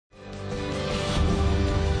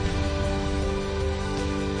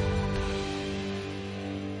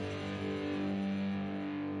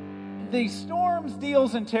the storms,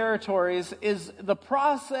 deals, and territories is the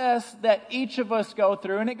process that each of us go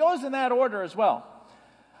through, and it goes in that order as well.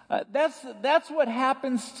 That's what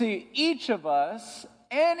happens to each of us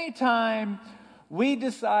anytime we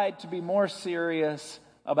decide to be more serious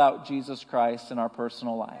about Jesus Christ in our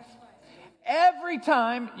personal life. Every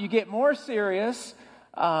time you get more serious,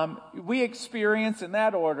 we experience in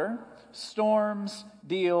that order storms,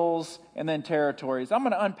 deals, and then territories. I'm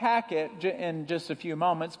going to unpack it in just a few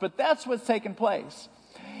moments, but that's what's taking place.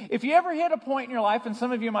 If you ever hit a point in your life, and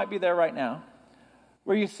some of you might be there right now,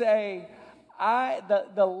 where you say,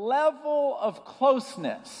 the level of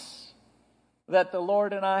closeness that the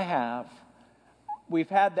Lord and I have, we've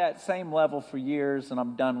had that same level for years, and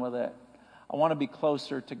I'm done with it. I want to be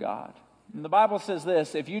closer to God. And the Bible says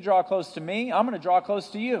this, if you draw close to me, I'm going to draw close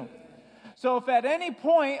to you. So if at any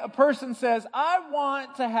point a person says, I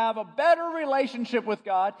want to have a better relationship with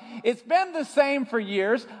God, it's been the same for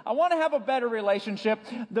years, I want to have a better relationship,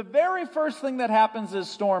 the very first thing that happens is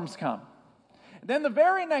storms come. Then the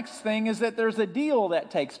very next thing is that there's a deal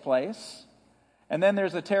that takes place, and then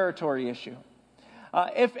there's a territory issue.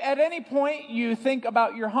 If at any point you think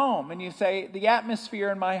about your home and you say, the atmosphere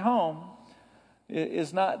in my home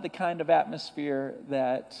is not the kind of atmosphere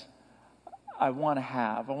that I want to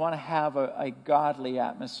have. I want to have a godly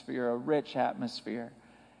atmosphere, a rich atmosphere.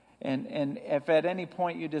 And if at any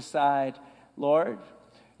point you decide, Lord,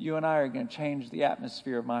 you and I are going to change the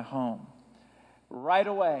atmosphere of my home, right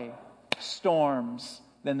away, storms,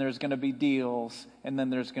 then there's going to be deals, and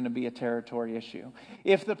then there's going to be a territory issue.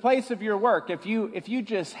 If the place of your work, if you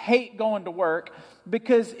just hate going to work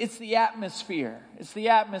because it's the atmosphere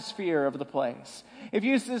of the place. If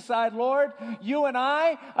you decide, Lord, you and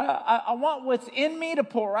I want what's in me to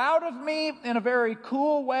pour out of me in a very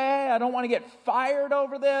cool way. I don't want to get fired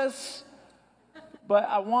over this, but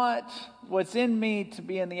I want what's in me to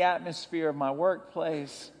be in the atmosphere of my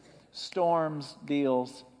workplace. Storms,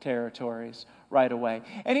 deals, territories, right away.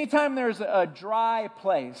 Anytime there's a dry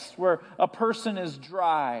place where a person is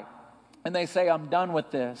dry and they say, I'm done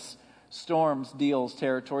with this, storms, deals,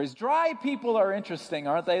 territories. Dry people are interesting,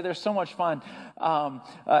 aren't they? They're so much fun,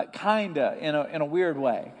 kinda in a weird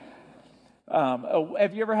way.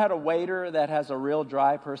 Have you ever had a waiter that has a real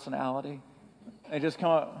dry personality? They just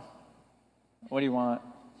come up, what do you want?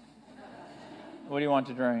 What do you want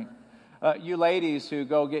to drink? You ladies who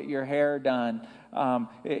go get your hair done,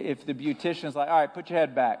 if the beautician's like, all right, put your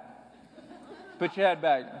head back. Put your head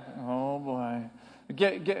back. Oh, boy.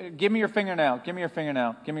 Give me your fingernail. Give me your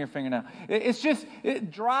fingernail. Give me your fingernail. It's just,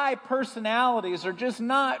 dry personalities are just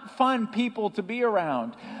not fun people to be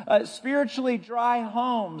around. Spiritually dry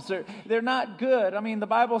homes, they're not good. I mean, the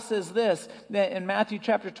Bible says this in Matthew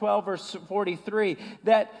chapter 12, verse 43,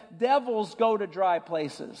 that devils go to dry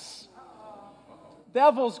places.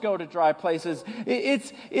 Devils go to dry places.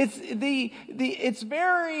 It's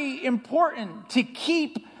very important to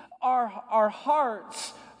keep our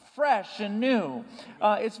hearts fresh and new.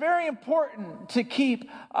 It's very important to keep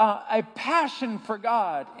a passion for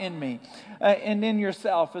God in me and in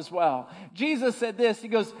yourself as well. Jesus said this. He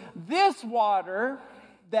goes, this water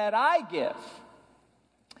that I give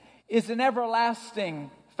is an everlasting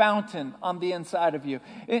fountain on the inside of you.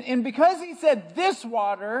 And because he said this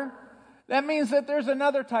water, that means that there's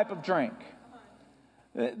another type of drink.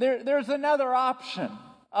 There's another option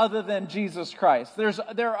other than Jesus Christ.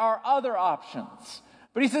 There are other options.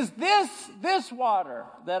 But he says, this water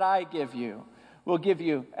that I give you will give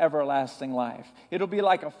you everlasting life. It'll be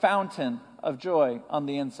like a fountain of joy on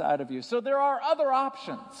the inside of you. So there are other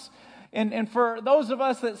options. And for those of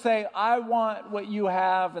us that say, I want what you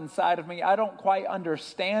have inside of me, I don't quite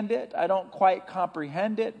understand it, I don't quite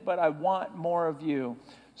comprehend it, but I want more of you.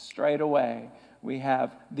 Straight away, we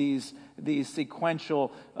have these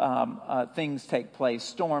sequential things take place: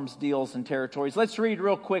 storms, deals, and territories. Let's read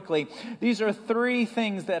real quickly. These are three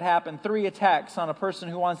things that happen, three attacks on a person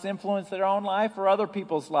who wants to influence their own life or other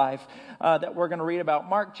people's life that we're going to read about.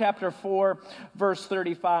 Mark chapter 4, verse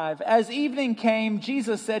 35. As evening came,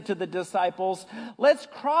 Jesus said to the disciples, let's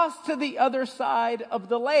cross to the other side of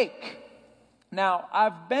the lake. Now,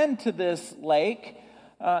 I've been to this lake.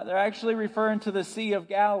 They're actually referring to the Sea of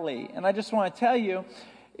Galilee. And I just want to tell you,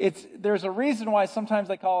 there's a reason why sometimes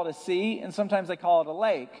they call it a sea and sometimes they call it a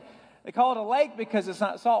lake. They call it a lake because it's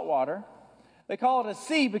not salt water. They call it a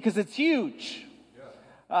sea because it's huge.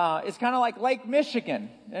 It's kind of like Lake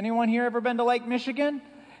Michigan. Anyone here ever been to Lake Michigan?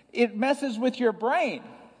 It messes with your brain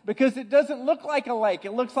because it doesn't look like a lake.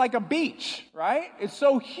 It looks like a beach, right? It's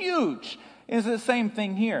so huge. It's the same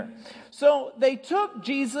thing here. So they took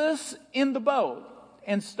Jesus in the boat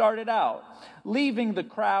and started out, leaving the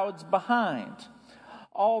crowds behind.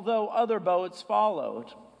 although other boats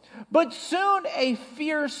followed. But soon a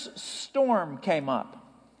fierce storm came up.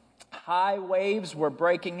 High waves were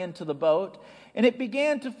breaking into the boat, and it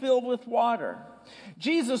began to fill with water.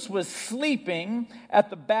 Jesus was sleeping at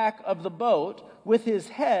the back of the boat with his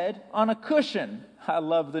head on a cushion. I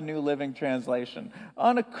love the New Living Translation.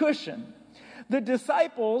 On a cushion. The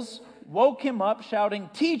disciples woke him up shouting,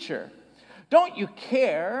 "Teacher, don't you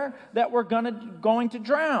care that we're going to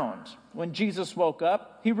drown?" When Jesus woke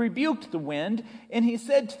up, he rebuked the wind, and he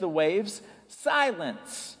said to the waves,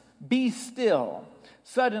 "Silence, be still."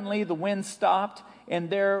 Suddenly the wind stopped, and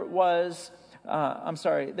there was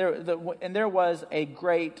there was a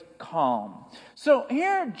great calm. So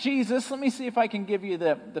here Jesus, let me see if I can give you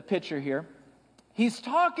the picture here. He's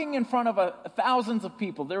talking in front of thousands of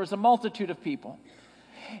people. There was a multitude of people.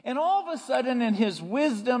 And all of a sudden, in his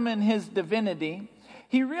wisdom and his divinity,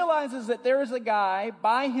 he realizes that there is a guy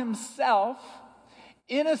by himself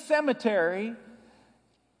in a cemetery,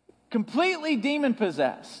 completely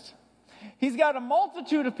demon-possessed. He's got a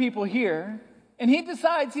multitude of people here, and he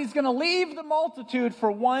decides he's going to leave the multitude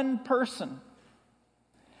for one person.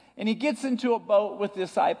 And he gets into a boat with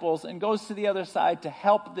disciples and goes to the other side to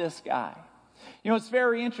help this guy. You know, it's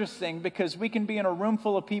very interesting because we can be in a room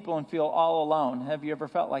full of people and feel all alone. Have you ever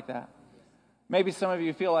felt like that? Maybe some of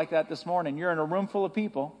you feel like that this morning. You're in a room full of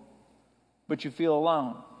people, but you feel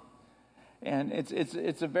alone. And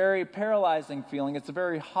it's a very paralyzing feeling. It's a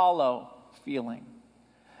very hollow feeling.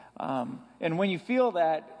 And when you feel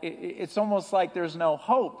that, it's almost like there's no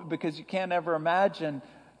hope because you can't ever imagine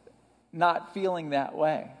not feeling that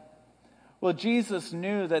way. Well, Jesus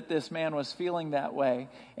knew that this man was feeling that way,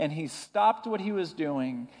 and he stopped what he was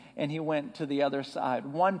doing, and he went to the other side.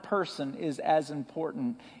 One person is as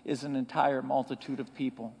important as an entire multitude of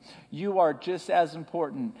people. You are just as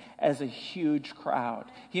important as a huge crowd.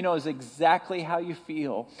 He knows exactly how you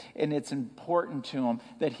feel, and it's important to him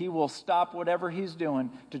that he will stop whatever he's doing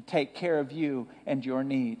to take care of you and your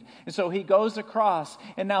need. And so he goes across,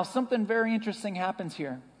 and now something very interesting happens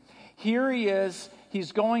here. Here he is.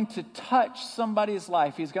 He's going to touch somebody's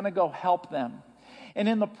life. He's going to go help them. And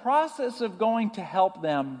in the process of going to help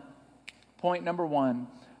them, point number one,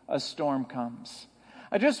 a storm comes.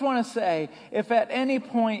 I just want to say, if at any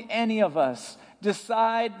point any of us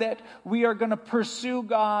decide that we are going to pursue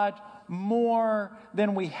God more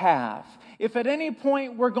than we have, if at any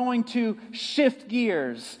point we're going to shift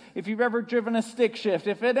gears, if you've ever driven a stick shift,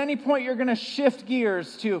 if at any point you're going to shift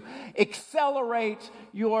gears to accelerate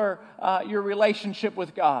your relationship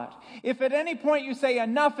with God, if at any point you say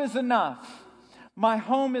enough is enough, my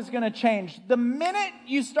home is going to change, the minute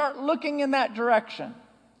you start looking in that direction,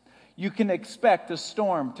 you can expect a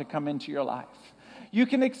storm to come into your life. You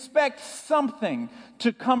can expect something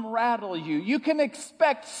to come rattle you. You can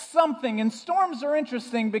expect something. And storms are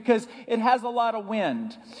interesting because it has a lot of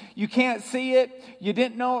wind. You can't see it. You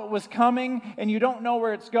didn't know it was coming. And you don't know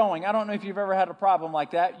where it's going. I don't know if you've ever had a problem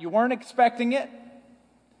like that. You weren't expecting it.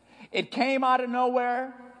 It came out of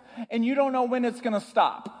nowhere. And you don't know when it's going to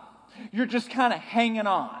stop. You're just kind of hanging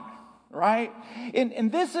on. Right?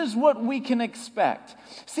 And this is what we can expect.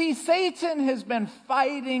 See, Satan has been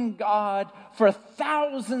fighting God for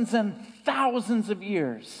thousands and thousands of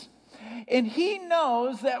years. And he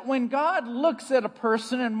knows that when God looks at a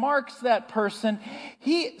person and marks that person,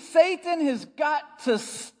 Satan has got to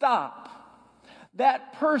stop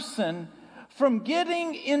that person from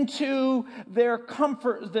getting into their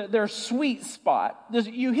comfort, their sweet spot.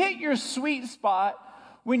 You hit your sweet spot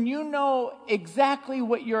when you know exactly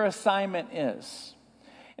what your assignment is.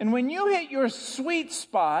 And when you hit your sweet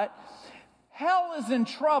spot, hell is in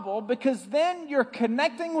trouble because then you're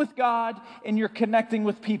connecting with God and you're connecting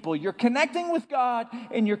with people. You're connecting with God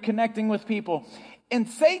and you're connecting with people. And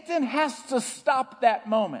Satan has to stop that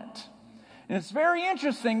moment. And it's very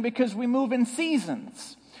interesting because we move in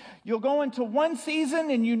seasons. You'll go into one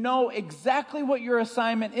season and you know exactly what your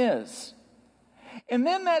assignment is. And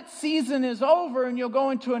then that season is over and you'll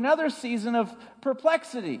go into another season of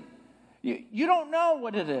perplexity. You don't know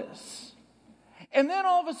what it is. And then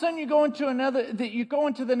all of a sudden you go into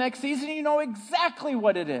the next season and you know exactly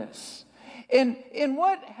what it is. And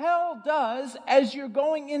what hell does as you're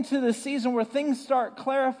going into the season where things start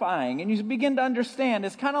clarifying and you begin to understand,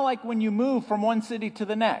 it's kind of like when you move from one city to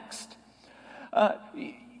the next.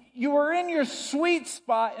 You were in your sweet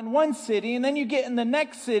spot in one city, and then you get in the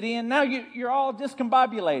next city, and now you're all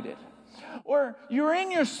discombobulated. Or you're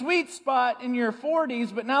in your sweet spot in your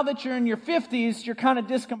 40s, but now that you're in your 50s, you're kind of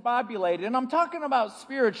discombobulated. And I'm talking about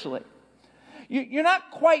spiritually. You're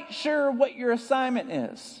not quite sure what your assignment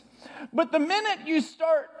is. But the minute you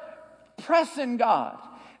start pressing God,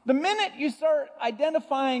 The minute you start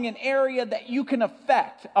identifying an area that you can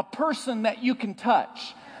affect, a person that you can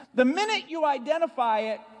touch, the minute you identify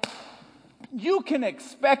it, you can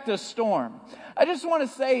expect a storm. I just want to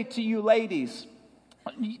say to you ladies,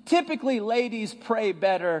 typically ladies pray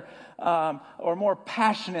better or more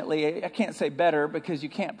passionately. I can't say better because you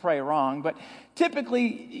can't pray wrong, but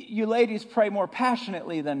typically you ladies pray more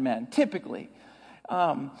passionately than men, typically.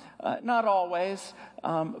 Not always,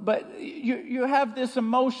 but you have this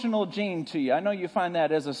emotional gene to you. I know you find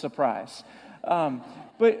that as a surprise.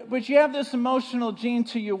 But you have this emotional gene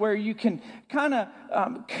to you where you can kind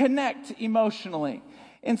of connect emotionally.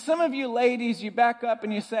 And some of you ladies, you back up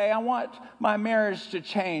and you say, I want my marriage to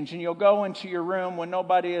change. And you'll go into your room when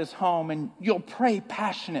nobody is home and you'll pray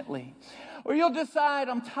passionately. Or you'll decide,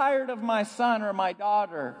 I'm tired of my son or my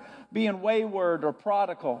daughter being wayward or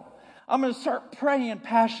prodigal. I'm going to start praying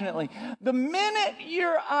passionately. The minute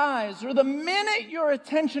your eyes or the minute your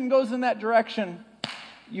attention goes in that direction,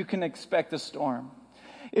 you can expect a storm.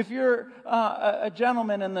 If you're a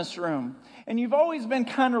gentleman in this room and you've always been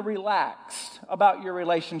kind of relaxed about your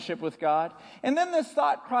relationship with God, and then this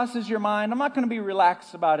thought crosses your mind, I'm not going to be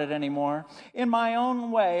relaxed about it anymore. In my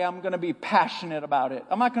own way, I'm going to be passionate about it.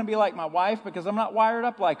 I'm not going to be like my wife because I'm not wired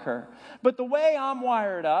up like her. But the way I'm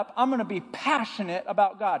wired up, I'm going to be passionate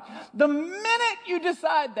about God. The minute you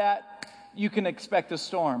decide that, you can expect a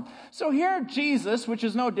storm. So here Jesus, which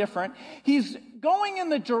is no different, he's going in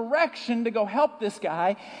the direction to go help this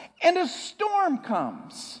guy, and a storm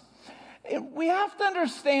comes. We have to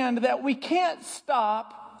understand that we can't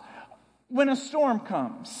stop when a storm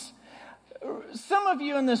comes. Some of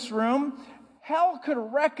you in this room, hell could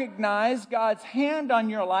recognize God's hand on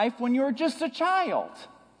your life when you were just a child,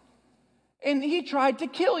 and he tried to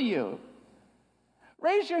kill you.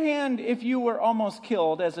 Raise your hand if you were almost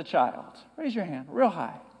killed as a child. Raise your hand real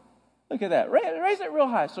high. Look at that. Raise it real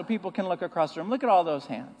high so people can look across the room. Look at all those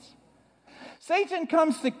hands. Satan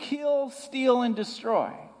comes to kill, steal, and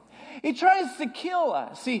destroy. He tries to kill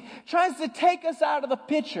us. He tries to take us out of the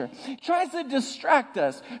picture. He tries to distract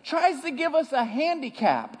us. Tries to give us a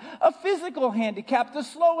handicap, a physical handicap to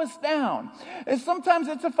slow us down. And sometimes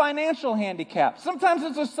it's a financial handicap. Sometimes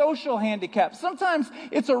it's a social handicap. Sometimes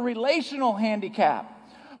it's a relational handicap,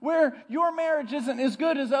 where your marriage isn't as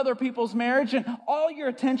good as other people's marriage and all your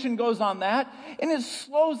attention goes on that and it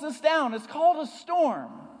slows us down. It's called a storm.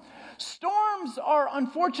 Storms are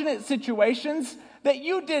unfortunate situations that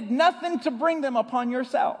you did nothing to bring them upon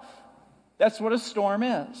yourself. That's what a storm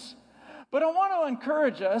is. But I want to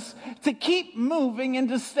encourage us to keep moving and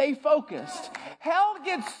to stay focused. Hell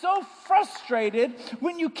gets so frustrated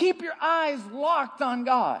when you keep your eyes locked on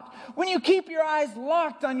God, when you keep your eyes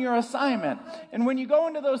locked on your assignment, and when you go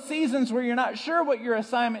into those seasons where you're not sure what your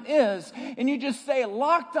assignment is, and you just stay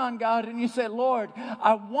locked on God and you say, Lord,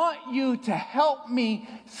 I want you to help me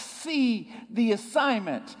see the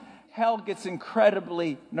assignment. Hell gets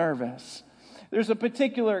incredibly nervous. There's a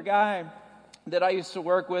particular guy that I used to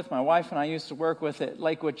work with, my wife and I used to work with at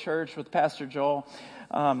Lakewood Church with Pastor Joel.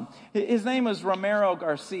 His name was Romero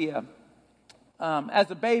Garcia.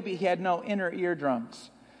 As a baby, he had no inner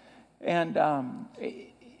eardrums. And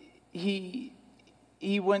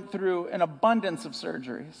he went through an abundance of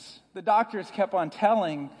surgeries. The doctors kept on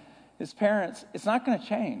telling his parents, it's not going to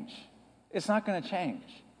change. It's not going to change.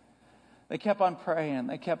 They kept on praying.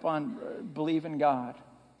 They kept on believing God.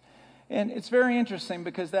 And it's very interesting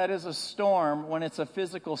because that is a storm. When it's a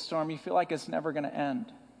physical storm, you feel like it's never going to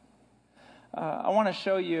end. I want to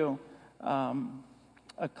show you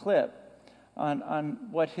a clip on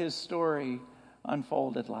what his story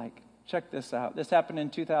unfolded like. Check this out. This happened in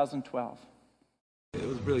 2012. It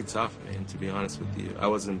was really tough, man, to be honest with you. I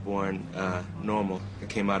wasn't born normal. I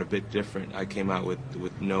came out a bit different. I came out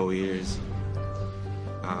with no ears.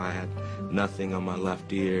 I had nothing on my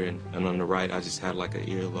left ear, and on the right, I just had like an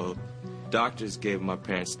earlobe. Doctors gave my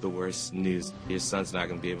parents the worst news. Your son's not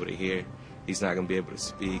going to be able to hear. He's not going to be able to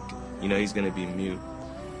speak. You know, he's going to be mute.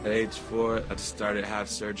 At age 4, I started to have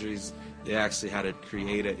surgeries. They actually had to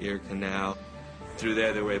create an ear canal. Through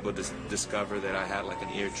there, they were able to discover that I had like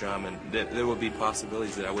an eardrum, and there would be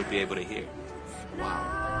possibilities that I would be able to hear.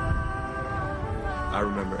 Wow. I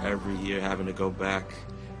remember every year having to go back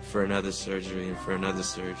for another surgery and for another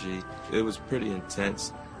surgery. It was pretty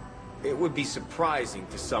intense. It would be surprising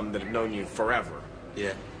to some that have known you forever.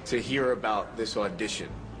 Yeah. To hear about this audition,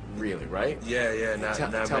 really, right? Yeah.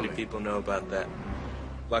 Not many people know about that.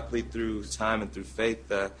 Luckily, through time and through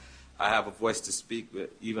faith, I have a voice to speak,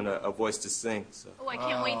 but even a voice to sing. So. Oh, I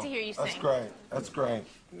can't wait to hear you sing. That's great. That's great.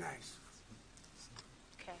 Nice.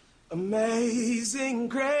 Okay. Amazing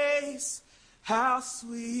grace, how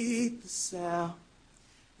sweet the sound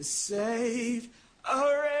to save a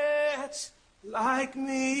wretch like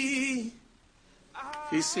me.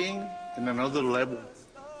 He's sing in another level,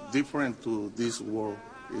 different to this world.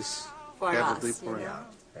 It's For very us, different.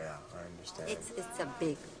 Yeah, I understand. It's a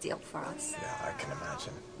big deal for us. Yeah, I can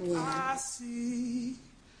imagine. Yeah. I see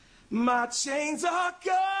my chains are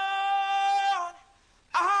gone.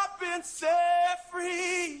 I've been set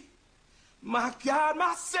free. My God,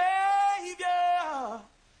 my Savior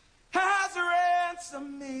has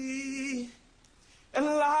ransomed me. And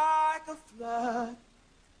like a flood,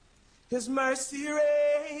 His mercy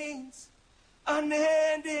reigns,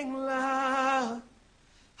 unending love,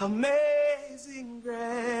 amazing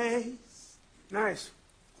grace. Nice.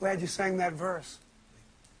 Glad you sang that verse.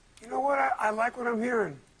 You know what? I like what I'm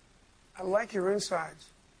hearing. I like your insides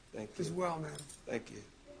Thank you. as well, man. Thank you.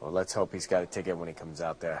 Well, let's hope he's got a ticket when he comes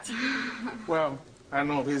out there. Well, I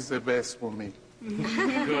know he's the best for me.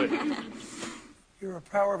 Good. You're a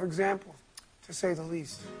power of example, to say the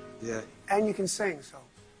least. Yeah. And you can sing, so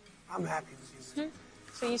I'm happy with you.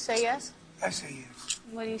 So you say yes? I say yes.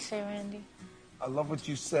 What do you say, Randy? I love what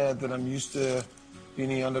you said, that I'm used to being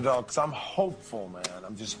the underdog, because I'm hopeful, man.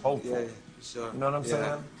 I'm just hopeful. Yeah, for sure. You know what I'm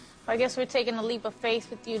saying? I guess we're taking a leap of faith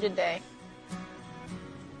with you today.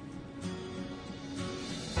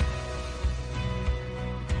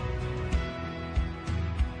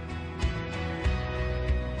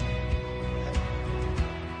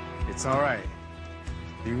 It's all right.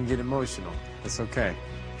 You can get emotional. It's okay.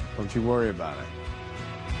 Don't you worry about it.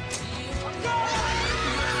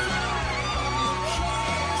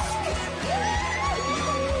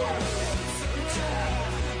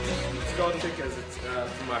 It's going because it's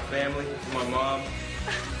for my family, for my mom.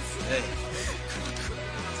 Hey.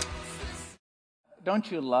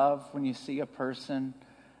 Don't you love when you see a person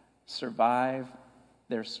survive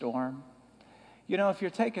their storm? You know, if you're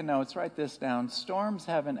taking notes, write this down. Storms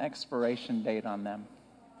have an expiration date on them.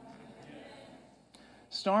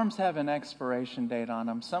 Storms have an expiration date on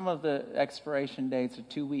them. Some of the expiration dates are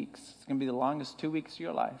 2 weeks. It's going to be the longest 2 weeks of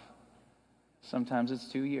your life. Sometimes it's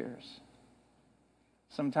 2 years.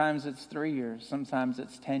 Sometimes it's 3 years. Sometimes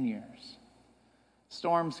it's 10 years.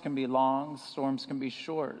 Storms can be long. Storms can be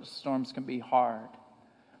short. Storms can be hard.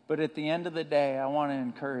 But at the end of the day, I want to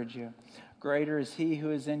encourage you. Greater is He who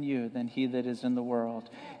is in you than he that is in the world.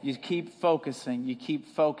 You keep focusing. You keep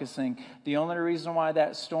focusing. The only reason why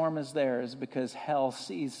that storm is there is because hell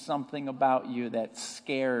sees something about you that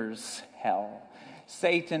scares hell.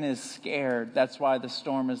 Satan is scared. That's why the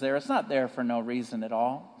storm is there. It's not there for no reason at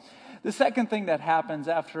all. The second thing that happens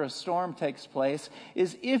after a storm takes place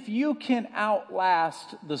is if you can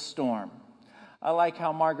outlast the storm. I like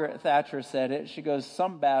how Margaret Thatcher said it. She goes,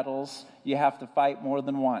 some battles you have to fight more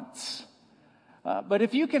than once. But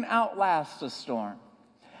if you can outlast a storm,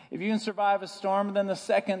 if you can survive a storm, then the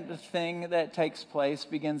second thing that takes place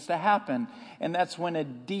begins to happen. And that's when a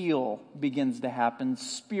deal begins to happen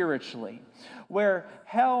spiritually. Where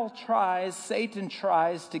Satan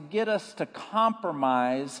tries to get us to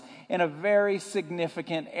compromise in a very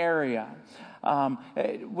significant area.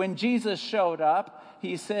 When Jesus showed up,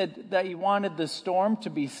 He said that He wanted the storm to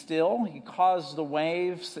be still. He caused the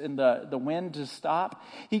waves and the wind to stop.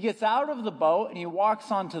 He gets out of the boat and He walks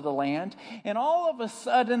onto the land. And all of a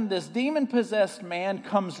sudden, this demon-possessed man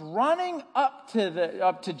comes running up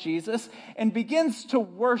to Jesus and begins to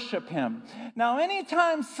worship Him. Now,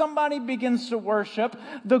 anytime somebody begins to worship,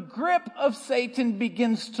 the grip of Satan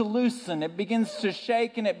begins to loosen. It begins to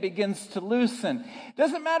shake and it begins to loosen. It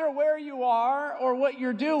doesn't matter where you are or what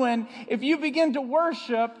you're doing. If you begin to worship,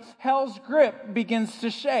 hell's grip begins to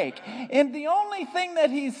shake. And the only thing that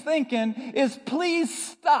he's thinking is, please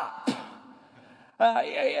stop.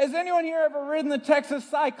 Has anyone here ever ridden the Texas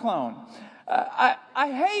Cyclone?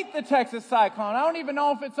 I hate the Texas Cyclone. I don't even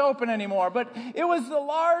know if it's open anymore, but it was the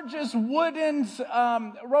largest wooden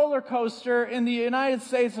roller coaster in the United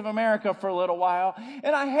States of America for a little while,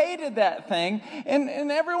 and I hated that thing.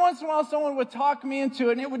 And every once in a while, someone would talk me into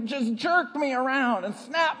it, and it would just jerk me around and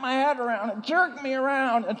snap my head around and jerk me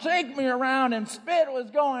around and shake me around, and spit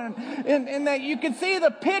was going, and that you could see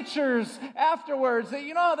the pictures afterwards. That,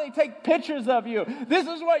 you know how they take pictures of you. This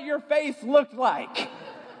is what your face looked like.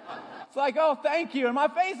 It's like, oh, thank you. And my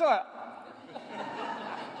face went.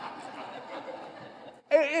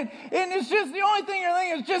 And it's just the only thing you're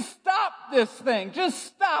thinking is just stop this thing. Just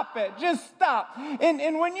stop it. Just stop.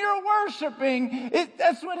 And when you're worshiping,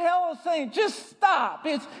 that's what hell is saying. Just stop.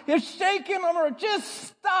 It's shaking them, or just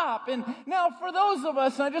stop. And now for those of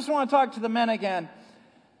us, and I just want to talk to the men again.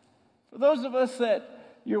 For those of us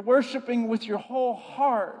that you're worshiping with your whole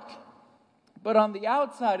heart, but on the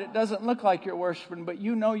outside, it doesn't look like you're worshiping, but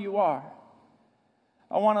you know you are.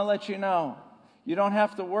 I want to let you know, you don't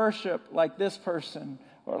have to worship like this person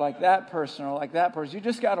or like that person or like that person. You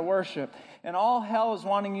just got to worship. And all hell is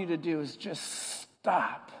wanting you to do is just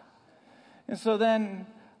stop. And so then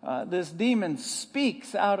this demon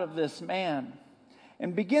speaks out of this man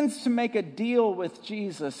and begins to make a deal with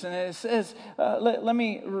Jesus. And it says, let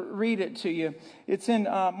me read it to you. It's in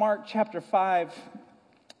Mark chapter 5,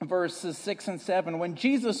 verses 6 and 7. When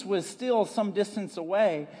Jesus was still some distance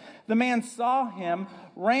away, the man saw him,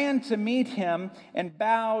 ran to meet him, and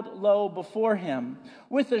bowed low before him.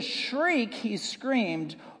 With a shriek, he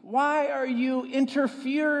screamed, "Why are you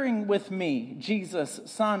interfering with me, Jesus,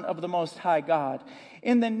 Son of the Most High God?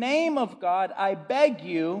 In the name of God, I beg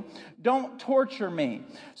you, don't torture me."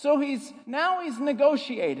 So he's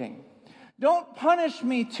negotiating. Don't punish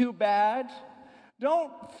me too bad.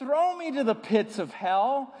 Don't throw me to the pits of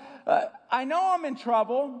hell. I know I'm in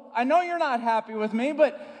trouble. I know you're not happy with me,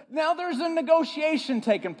 but now there's a negotiation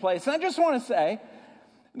taking place. And I just want to say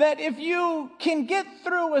that if you can get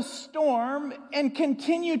through a storm and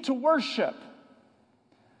continue to worship,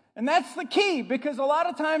 and that's the key, because a lot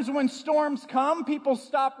of times when storms come, people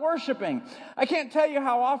stop worshiping. I can't tell you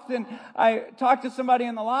how often I talk to somebody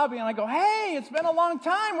in the lobby and I go, "Hey, it's been a long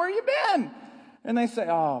time. Where you been?" And they say,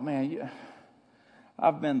 "Oh, man,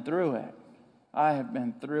 I've been through it. I have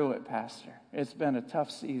been through it, Pastor. It's been a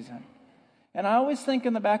tough season." And I always think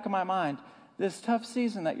in the back of my mind, this tough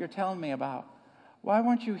season that you're telling me about, why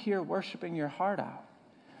weren't you here worshiping your heart out?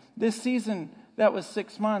 This season that was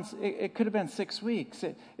 6 months, it could have been 6 weeks.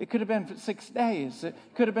 It could have been 6 days. It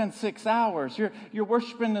could have been 6 hours. You're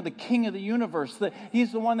worshiping the King of the universe.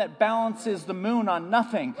 He's the one that balances the moon on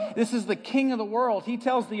nothing. This is the King of the world. He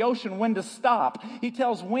tells the ocean when to stop. He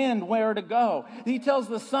tells wind where to go. He tells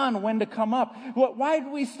the sun when to come up. Why do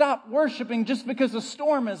we stop worshiping just because a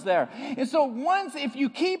storm is there? And so if you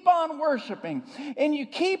keep on worshiping and you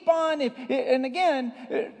keep on, and again,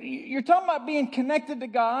 you're talking about being connected to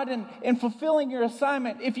God and fulfilling your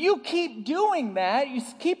assignment. If you keep doing that, you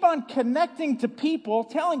keep on connecting to people,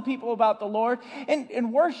 telling people about the Lord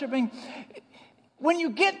and worshiping, when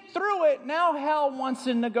you get through it, now hell wants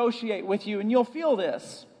to negotiate with you, and you'll feel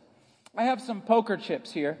this. I have some poker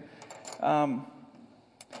chips here.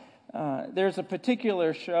 There's a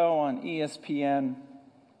particular show on ESPN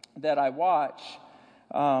that I watch.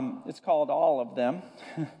 It's called All of Them.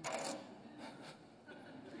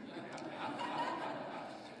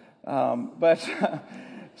 But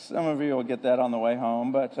some of you will get that on the way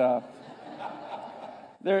home. But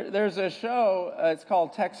there's a show. It's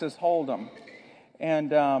called Texas Hold'em,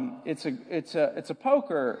 and it's a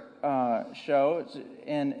poker show.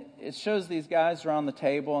 And it shows these guys around the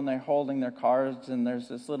table, and they're holding their cards. And there's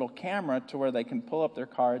this little camera to where they can pull up their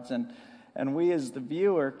cards, and we as the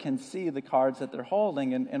viewer can see the cards that they're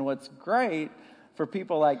holding. And what's great for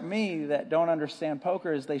people like me that don't understand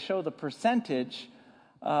poker is they show the percentage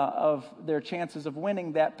of their chances of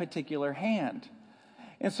winning that particular hand.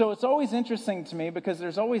 And so it's always interesting to me because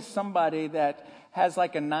there's always somebody that has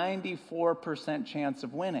like a 94% chance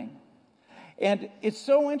of winning. And it's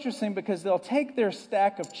so interesting because they'll take their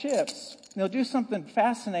stack of chips, they'll do something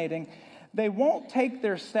fascinating. They won't take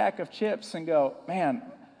their stack of chips and go, "Man,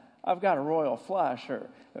 I've got a royal flush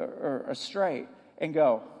or a straight," and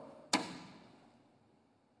go.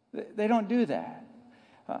 They don't do that.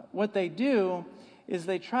 What they do is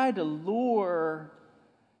they try to lure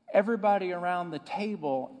everybody around the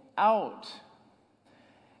table out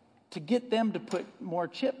to get them to put more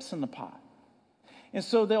chips in the pot. And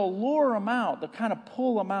so they'll lure them out. They'll kind of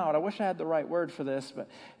pull them out. I wish I had the right word for this, but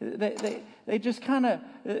they just kind of,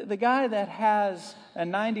 the guy that has a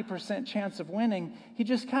 90% chance of winning, he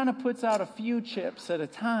just kind of puts out a few chips at a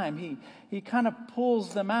time. He kind of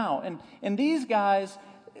pulls them out. And these guys,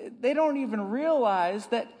 they don't even realize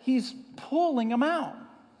that he's pulling them out.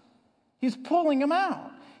 He's pulling them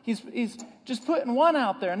out. He's just putting one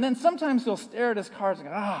out there. And then sometimes he'll stare at his cards and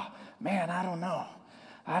go, "Oh, man, I don't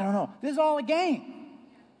know. This is all a game.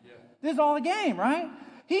 This is all a game, right?"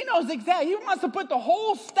 He knows exactly. He wants to put the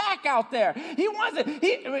whole stack out there. He wants it.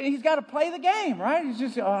 He's got to play the game, right? He's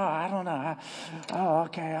just, I don't know.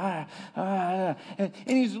 Okay. And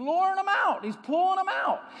he's luring them out. He's pulling them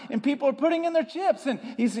out. And people are putting in their chips. And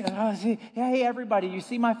he's, "Hey, everybody, you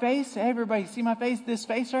see my face? Hey, everybody, see my face? This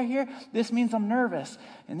face right here? This means I'm nervous."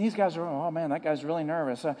 And these guys are, "Oh, man, that guy's really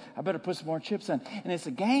nervous. I better put some more chips in." And it's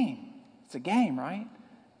a game. It's a game, right?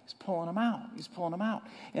 He's pulling them out. He's pulling them out.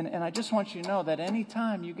 And I just want you to know that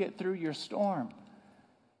anytime you get through your storm,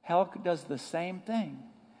 hell does the same thing.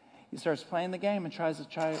 He starts playing the game and tries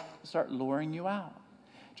to start luring you out.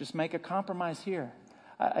 Just make a compromise here.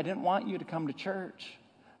 I didn't want you to come to church,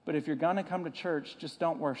 But if you're going to come to church, just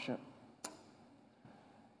don't worship.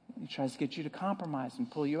 He tries to get you to compromise and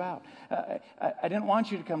pull you out. I didn't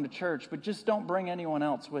want you to come to church, but just don't bring anyone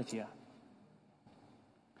else with you.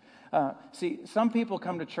 See, some people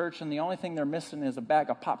come to church and the only thing they're missing is a bag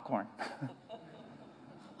of popcorn.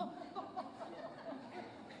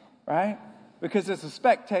 Right? Because it's a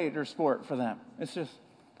spectator sport for them. It's just...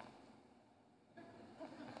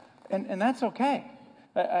 And that's okay.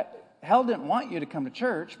 Hell didn't want you to come to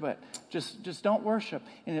church, but just don't worship.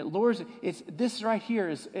 And it lures, this right here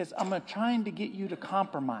is I'm trying to get you to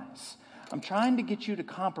compromise. I'm trying to get you to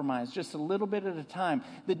compromise just a little bit at a time.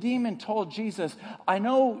 The demon told Jesus, I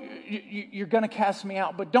know you're going to cast me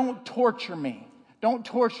out, but don't torture me. Don't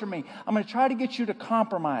torture me. I'm going to try to get you to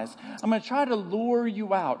compromise. I'm going to try to lure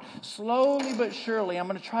you out. Slowly but surely, I'm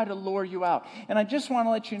going to try to lure you out. And I just want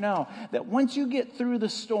to let you know that once you get through the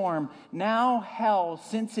storm, now hell,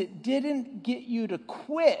 since it didn't get you to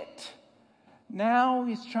quit, now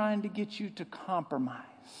he's trying to get you to compromise.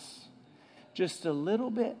 Just a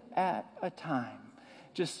little bit at a time.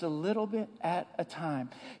 Just a little bit at a time.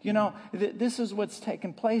 You know, this is what's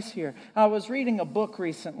taken place here. I was reading a book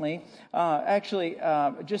recently,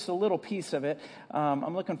 just a little piece of it.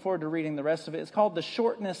 I'm looking forward to reading the rest of it. It's called The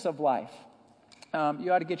Shortness of Life.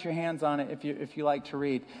 You ought to get your hands on it if you like to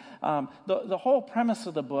read. The whole premise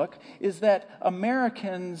of the book is that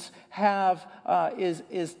Americans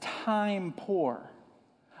is time poor.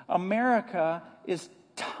 America is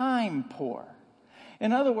time poor.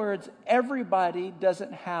 In other words, everybody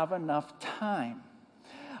doesn't have enough time.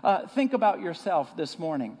 Think about yourself this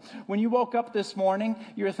morning. When you woke up this morning,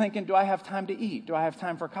 you're thinking, do I have time to eat? Do I have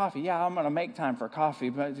time for coffee? Yeah, I'm going to make time for coffee,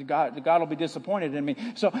 but God will be disappointed in me.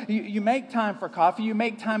 So you make time for coffee, you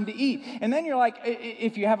make time to eat. And then you're like,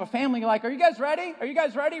 if you have a family, you're like, are you guys ready? Are you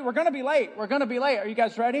guys ready? We're going to be late. We're going to be late. Are you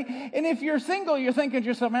guys ready? And if you're single, you're thinking to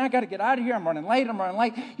yourself, man, I got to get out of here. I'm running late.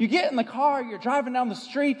 You get in the car, you're driving down the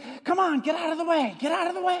street. Come on, get out of the way. Get out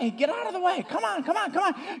of the way. Get out of the way. Come on.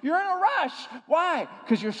 You're in a rush. Why?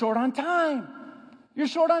 Because you're short on time. You're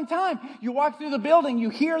short on time. You walk through the building, you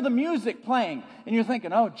hear the music playing, and you're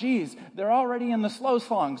thinking, oh, geez, they're already in the slow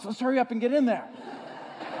songs. Let's hurry up and get in there.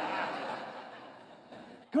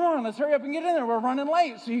 Come on, let's hurry up and get in there. We're running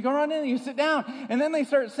late. So you go run in and you sit down, and then they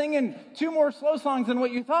start singing 2 more slow songs than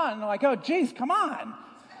what you thought, and they're like, oh, geez, come on.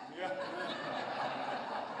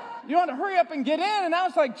 You want to hurry up and get in, and now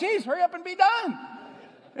it's like, geez, hurry up and be done.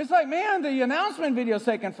 It's like, man, the announcement video's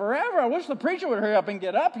taking forever. I wish the preacher would hurry up and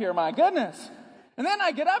get up here. My goodness. And then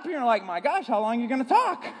I get up here and I'm like, my gosh, how long are you going to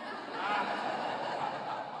talk?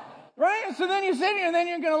 Right? So then you sit here and then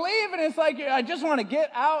you're going to leave. And it's like, I just want to get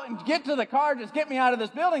out and get to the car. Just get me out of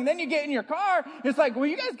this building. Then you get in your car. It's like, well,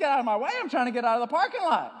 you guys get out of my way. I'm trying to get out of the parking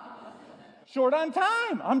lot. Short on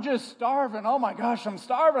time. I'm just starving. Oh my gosh, I'm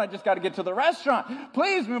starving. I just got to get to the restaurant.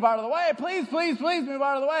 Please move out of the way. Please move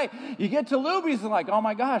out of the way. You get to Luby's and like, oh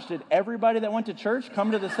my gosh, did everybody that went to church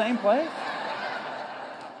come to the same place?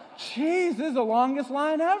 Jeez, this is the longest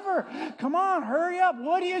line ever. Come on, hurry up.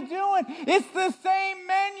 What are you doing? It's the same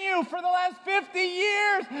menu for the last 50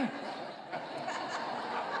 years.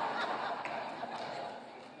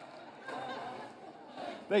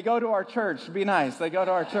 They go to our church. Be nice. They go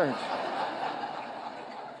to our church.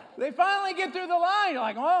 They finally get through the line. You're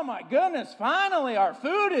like, oh my goodness, finally our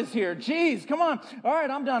food is here. Jeez, come on. All right,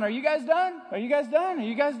 I'm done. Are you guys done? Are you guys done? Are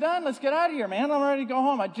you guys done? Let's get out of here, man. I'm ready to go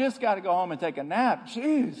home. I just got to go home and take a nap.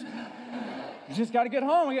 Jeez. You just got to get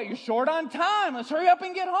home. You're short on time. Let's hurry up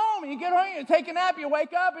and get home. You get home, you take a nap, you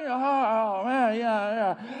wake up, and you're, oh man,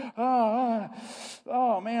 yeah.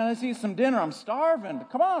 Oh man, let's eat some dinner. I'm starving.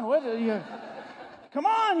 Come on, what are you... Come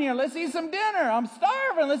on here, let's eat some dinner. I'm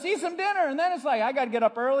starving. Let's eat some dinner. And then it's like, I got to get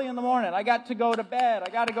up early in the morning. I got to go to bed. I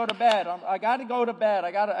got to go to bed.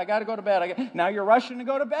 Now you're rushing to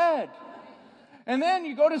go to bed. And then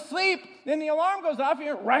you go to sleep. Then the alarm goes off. And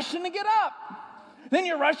you're rushing to get up. Then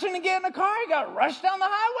you're rushing to get in the car. You got to rush down the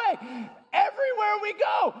highway. Everywhere we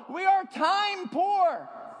go, we are time poor.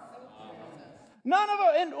 None of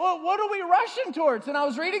it. And what are we rushing towards? And I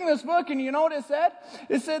was reading this book, and you know what it said?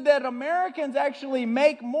 It said that Americans actually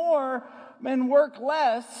make more and work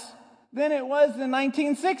less than it was in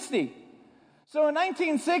 1960. So in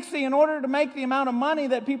 1960, in order to make the amount of money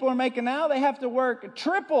that people are making now, they have to work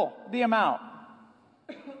triple the amount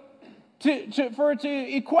for it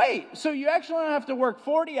to equate. So you actually have to work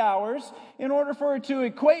 40 hours in order for it to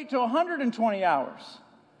equate to 120 hours.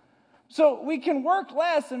 So we can work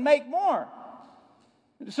less and make more.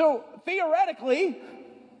 So theoretically,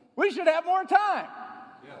 we should have more time.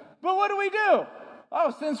 Yeah. But what do?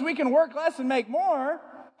 Oh, since we can work less and make more,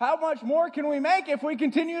 how much more can we make if we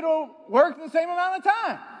continue to work the same amount of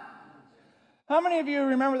time? How many of you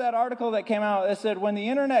remember that article that came out that said when the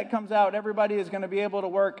internet comes out, everybody is going to be able to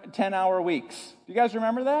work 10-hour weeks? Do you guys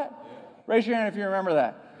remember that? Yeah. Raise your hand if you remember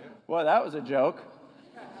that. Yeah. Well, that was a joke.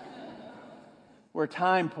 We're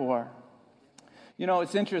time poor. You know,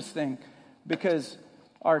 it's interesting because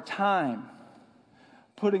our time,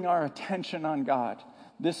 putting our attention on God,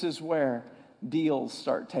 this is where deals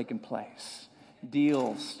start taking place.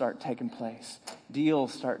 Deals start taking place.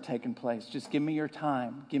 Deals start taking place. Just give me your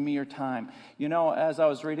time. Give me your time. You know, as I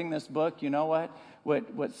was reading this book, you know what?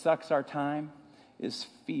 What sucks our time is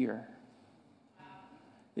fear.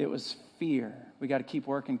 It was fear. We got to keep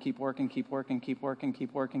working, keep working, keep working, keep working,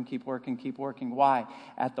 keep working, keep working, keep working. Why?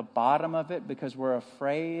 At the bottom of it, because we're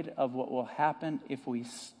afraid of what will happen if we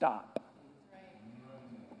stop.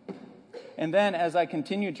 And then as I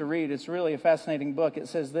continue to read, it's really a fascinating book. It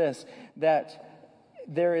says this, that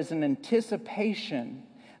there is an anticipation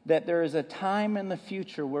that there is a time in the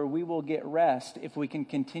future where we will get rest if we can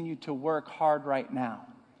continue to work hard right now.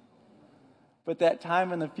 But that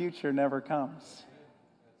time in the future never comes.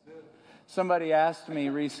 Somebody asked me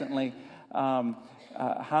recently,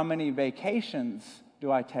 how many vacations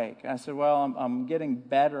do I take? I said, well, I'm getting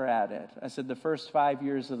better at it. I said, the first 5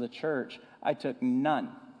 years of the church, I took none.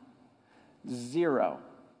 0.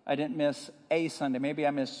 I didn't miss a Sunday. Maybe I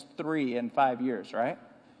missed 3 in 5 years, right?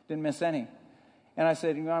 Didn't miss any. And I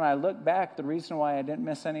said, you know, when I look back, the reason why I didn't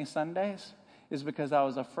miss any Sundays is because I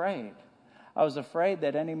was afraid. I was afraid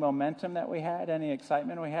that any momentum that we had, any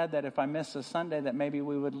excitement we had, that if I missed a Sunday, that maybe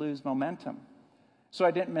we would lose momentum. So I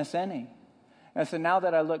didn't miss any. And so now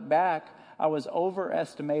that I look back, I was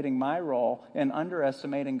overestimating my role and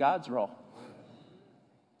underestimating God's role.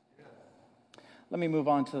 Let me move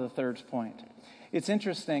on to the third point. It's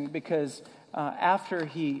interesting because after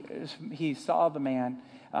he saw the man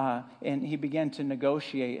and he began to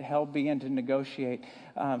negotiate, hell began to negotiate,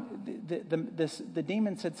 the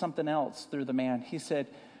demon said something else through the man. He said,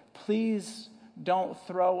 please don't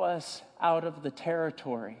throw us out of the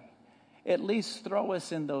territory. At least throw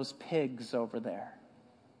us in those pigs over there.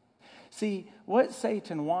 See, what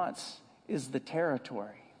Satan wants is the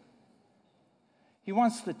territory. He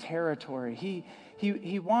wants the territory.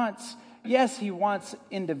 He wants, yes, he wants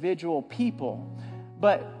individual people,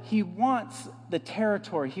 but he wants the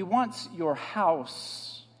territory. He wants your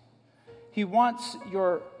house. He wants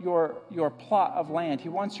your plot of land. He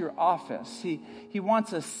wants your office. He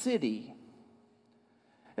wants a city.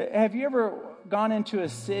 Have you ever gone into a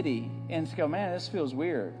city and go, man, this feels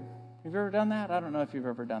weird? Have you ever done that? I don't know if you've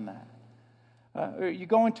ever done that. You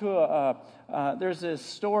go into there's this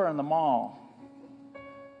store in the mall.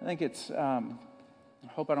 I think it's, I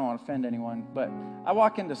hope I don't want to offend anyone, but I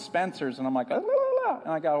walk into Spencer's and I'm like, la, la, la,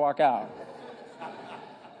 and I got to walk out.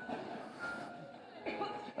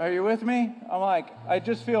 Are you with me? I'm like, I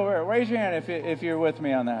just feel weird. Raise your hand if you're with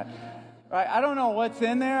me on that. Right? I don't know what's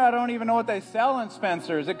in there. I don't even know what they sell in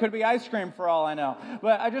Spencer's. It could be ice cream for all I know.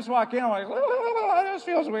 But I just walk in, I'm like, la, la, la, la, this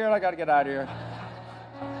feels weird. I got to get out of here.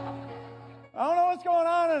 I don't know what's going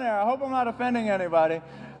on in there. I hope I'm not offending anybody.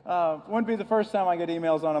 Wouldn't be the first time I get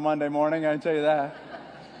emails on a Monday morning, I can tell you that.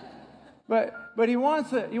 But he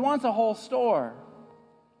wants a whole store.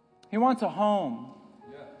 He wants a home.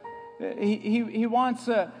 Yeah. He wants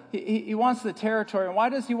the territory. And why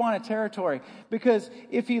does he want a territory? Because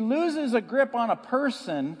if he loses a grip on a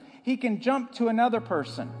person, he can jump to another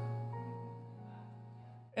person.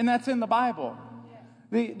 And that's in the Bible.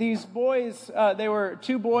 These boys, they were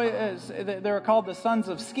 2 boys, they were called the sons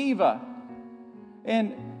of Sceva.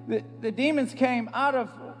 And the demons came out of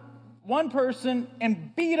one person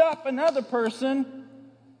and beat up another person.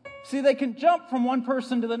 See, they can jump from one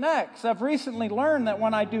person to the next. I've recently learned that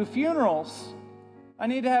when I do funerals, I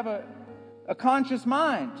need to have a conscious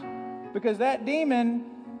mind. Because that demon,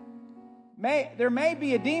 there may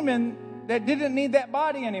be a demon that didn't need that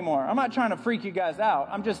body anymore. I'm not trying to freak you guys out.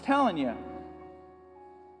 I'm just telling you.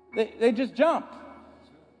 They just jump.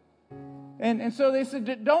 And so they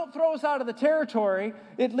said, don't throw us out of the territory.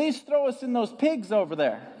 At least throw us in those pigs over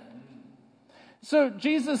there. So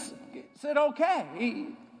Jesus said, okay. He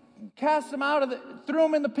cast them out threw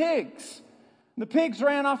them in the pigs. The pigs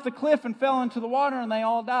ran off the cliff and fell into the water and they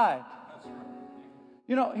all died.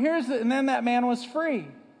 You know, and then that man was free.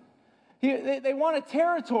 They want a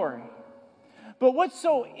territory. But what's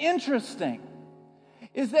so interesting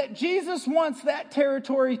is that Jesus wants that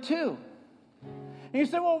territory too. And you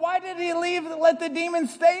say, well, why did he let the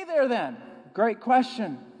demons stay there then? Great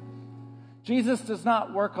question. Jesus does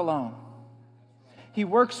not work alone. He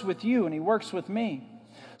works with you and he works with me.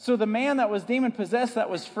 So the man that was demon-possessed, that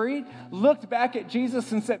was freed, looked back at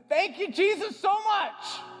Jesus and said, thank you, Jesus, so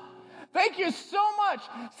much. Thank you so much.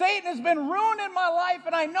 Satan has been ruining my life,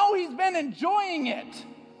 and I know he's been enjoying it.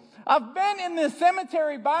 I've been in this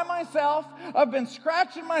cemetery by myself. I've been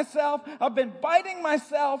scratching myself. I've been biting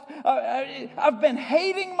myself. I've been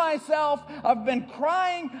hating myself. I've been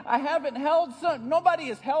crying. I haven't nobody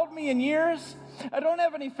has held me in years. I don't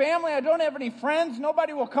have any family. I don't have any friends.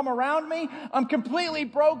 Nobody will come around me. I'm completely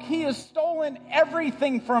broke. He has stolen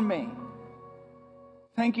everything from me.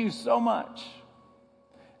 Thank you so much.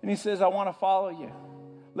 And he says, I want to follow you.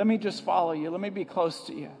 Let me just follow you. Let me be close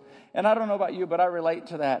to you. And I don't know about you, but I relate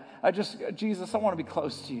to that. Jesus, I want to be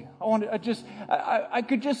close to you. I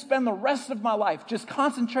could just spend the rest of my life just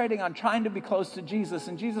concentrating on trying to be close to Jesus.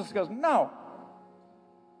 And Jesus goes, no,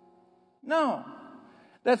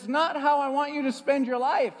 that's not how I want you to spend your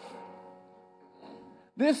life.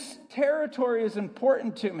 This territory is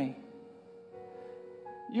important to me.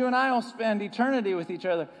 You and I will spend eternity with each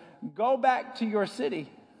other. Go back to your city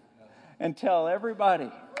and tell everybody.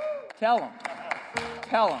 Tell them.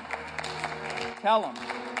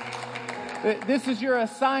 This is your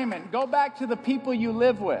assignment. Go back to the people you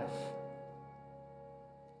live with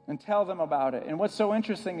and tell them about it. And what's so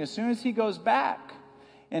interesting, as soon as he goes back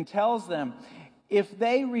and tells them, if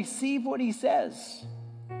they receive what he says,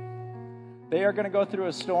 they are going to go through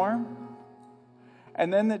a storm.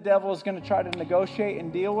 And then the devil is going to try to negotiate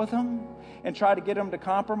and deal with them and try to get them to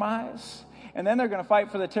compromise. And then they're going to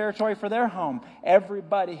fight for the territory for their home.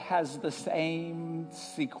 Everybody has the same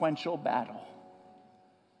sequential battle.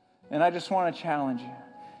 And I just want to challenge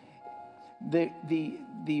you.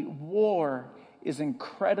 The war is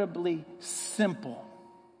incredibly simple,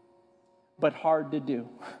 but hard to do.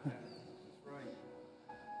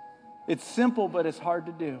 It's simple, but it's hard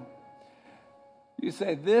to do. You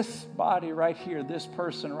say, this body right here, this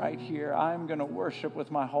person right here, I'm going to worship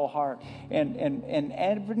with my whole heart. And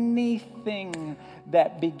anything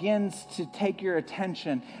that begins to take your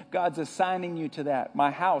attention, God's assigning you to that.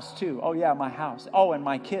 My house too. Oh yeah, my house. Oh, and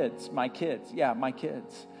my kids. Yeah, my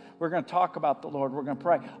kids. We're going to talk about the Lord. We're going to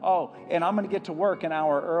pray. Oh, and I'm going to get to work an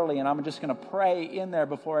hour early, and I'm just going to pray in there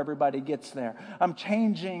before everybody gets there. I'm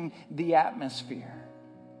changing the atmosphere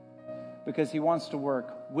because he wants to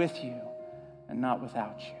work with you and not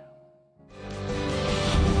without you.